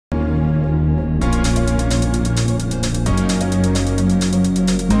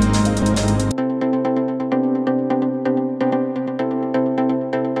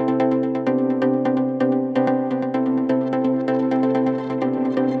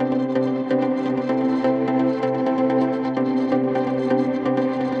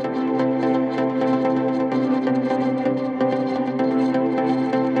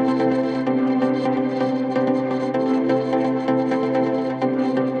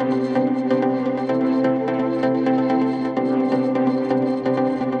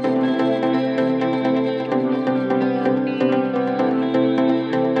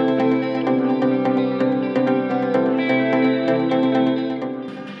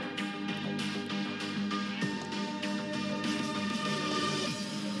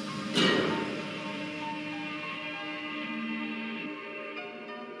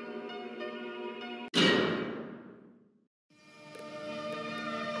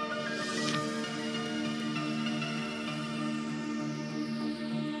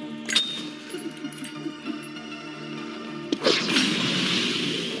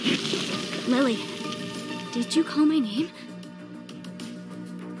Did you call my name?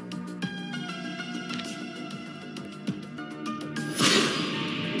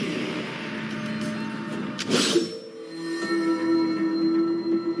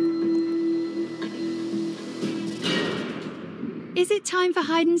 Is it time for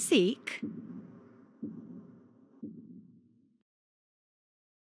hide and seek?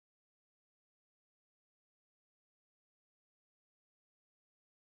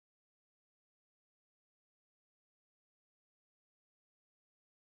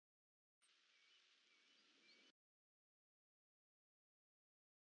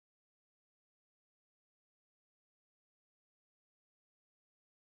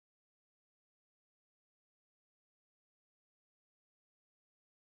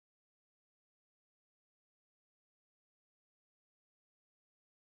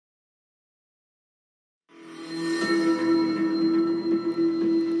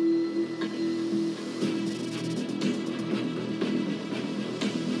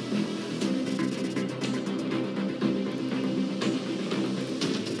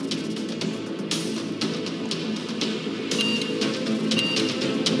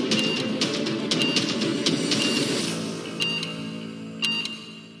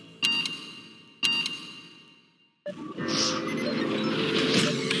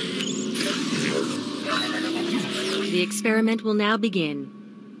 The experiment will now begin.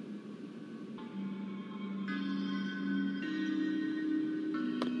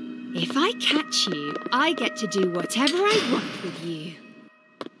 If I catch you, I get to do whatever I want with you.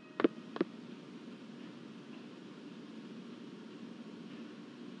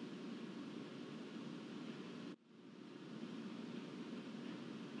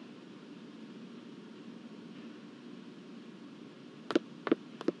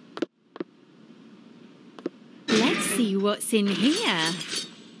 Let's see what's in here.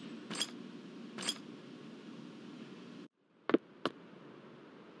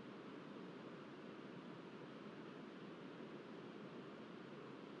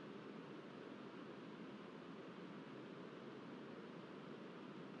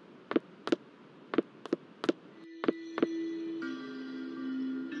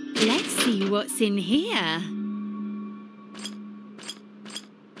 Let's see what's in here.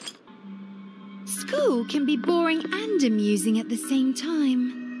 School can be boring and amusing at the same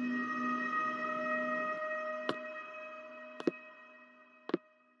time.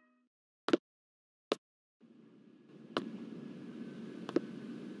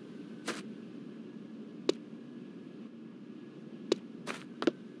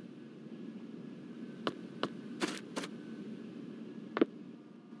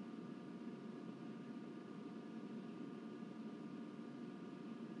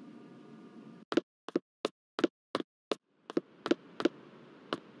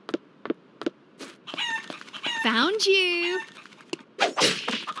 Found you!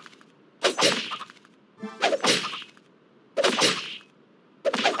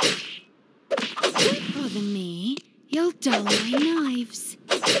 Don't bother me. You'll dull my knives.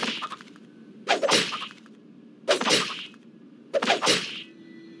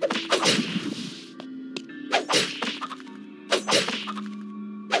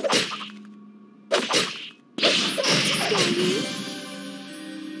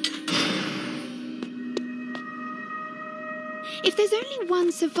 If there's only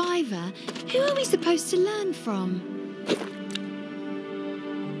one survivor, who are we supposed to learn from?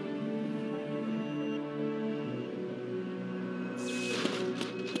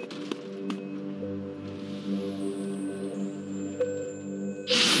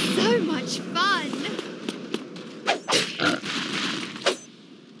 So much fun!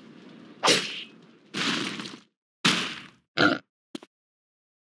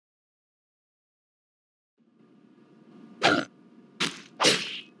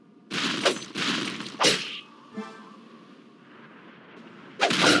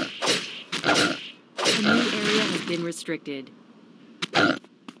 A new area has been restricted.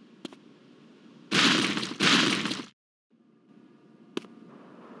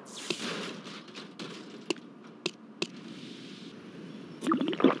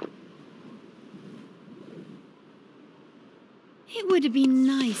 It would have been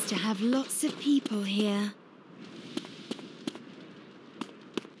nice to have lots of people here.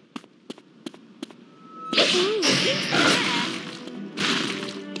 Ooh, who's there?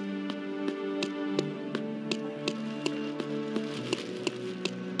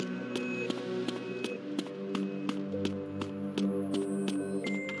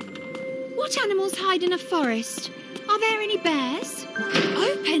 What animals hide in a forest? Are there any bears?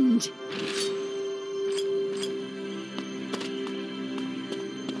 Opened!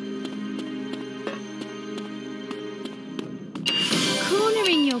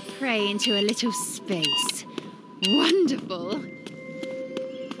 your prey into a little space. Wonderful. Don't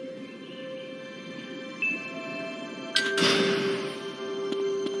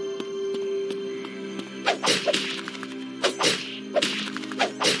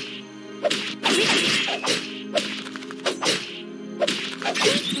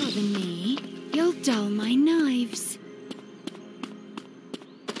bother me. You'll dull my knives.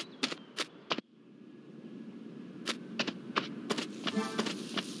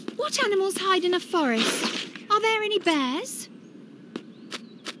 What animals hide in a forest? Are there any bears?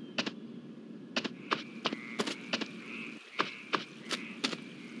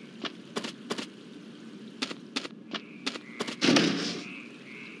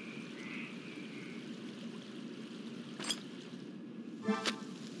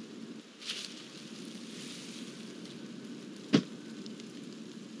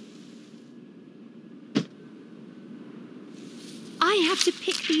 I have to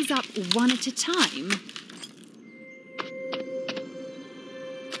pick these up one at a time.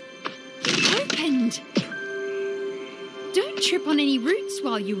 Opened! Don't trip on any roots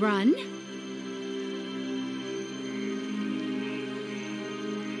while you run.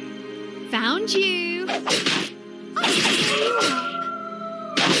 Found you! I'll pick you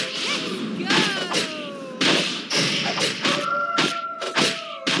up.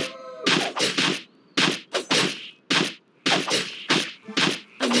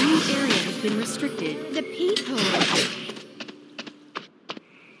 Been restricted. The people.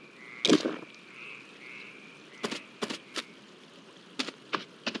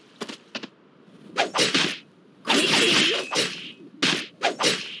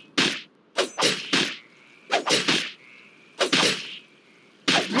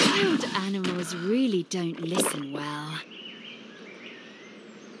 Wild animals really don't listen well.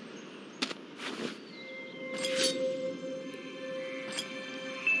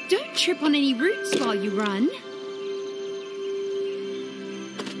 Don't trip on any roots while you run.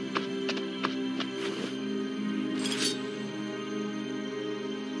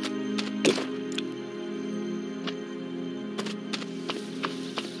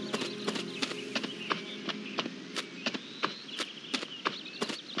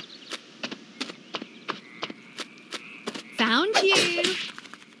 Found you!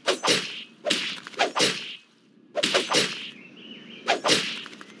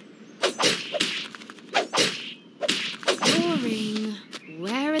 Boring.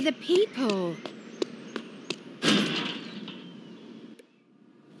 Where are the people?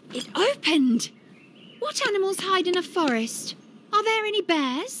 It opened! What animals hide in a forest? Are there any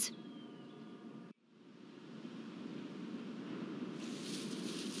bears?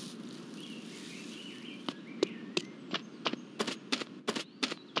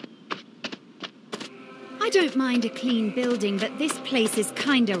 I don't mind a clean building, but this place is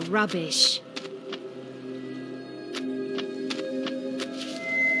kinda rubbish.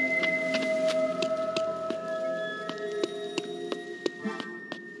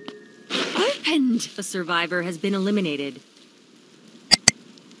 Opened! A survivor has been eliminated.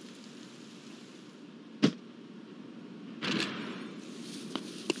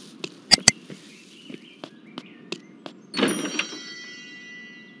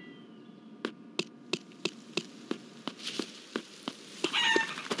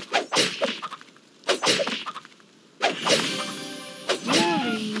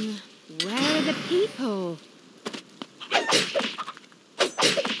 Boring. Where are the people?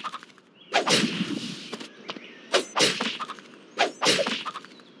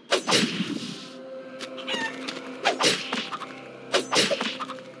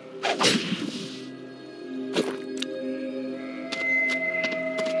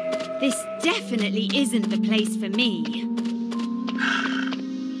 This definitely isn't the place for me.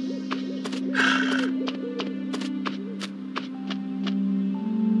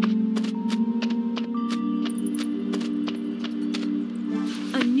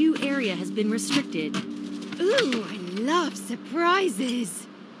 A new area has been restricted. Ooh, I love surprises.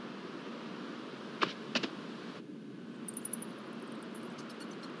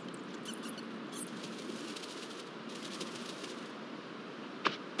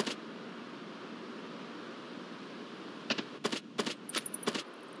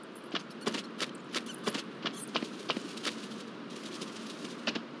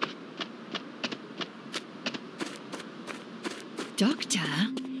 Doctor,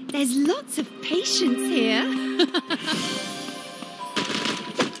 there's lots of patients here.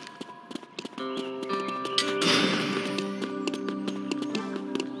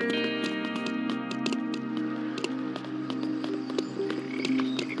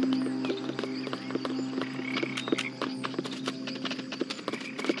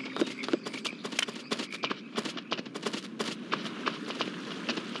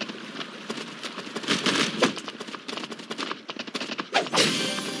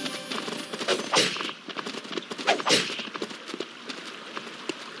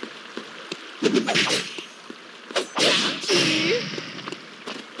 Found you.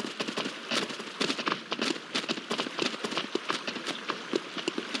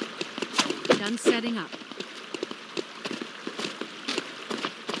 Done setting up.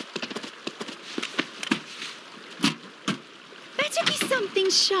 Better be something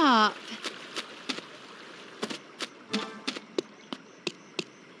sharp.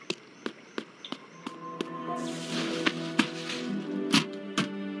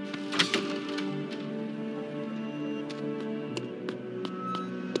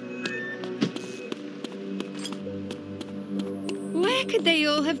 Where could they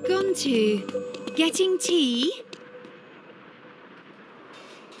all have gone to? Getting tea?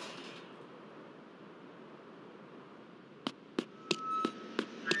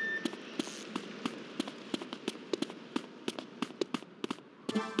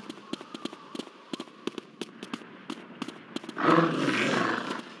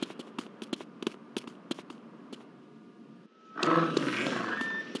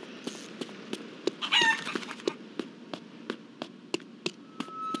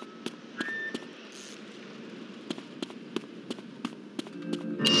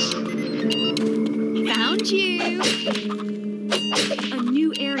 Found you! A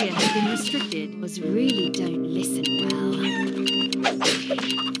new area has been restricted. Was really don't listen well.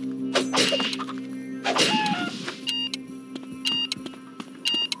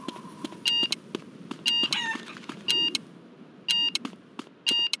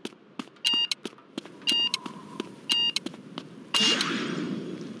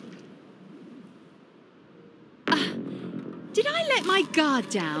 Did I let my guard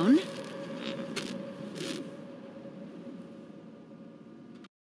down?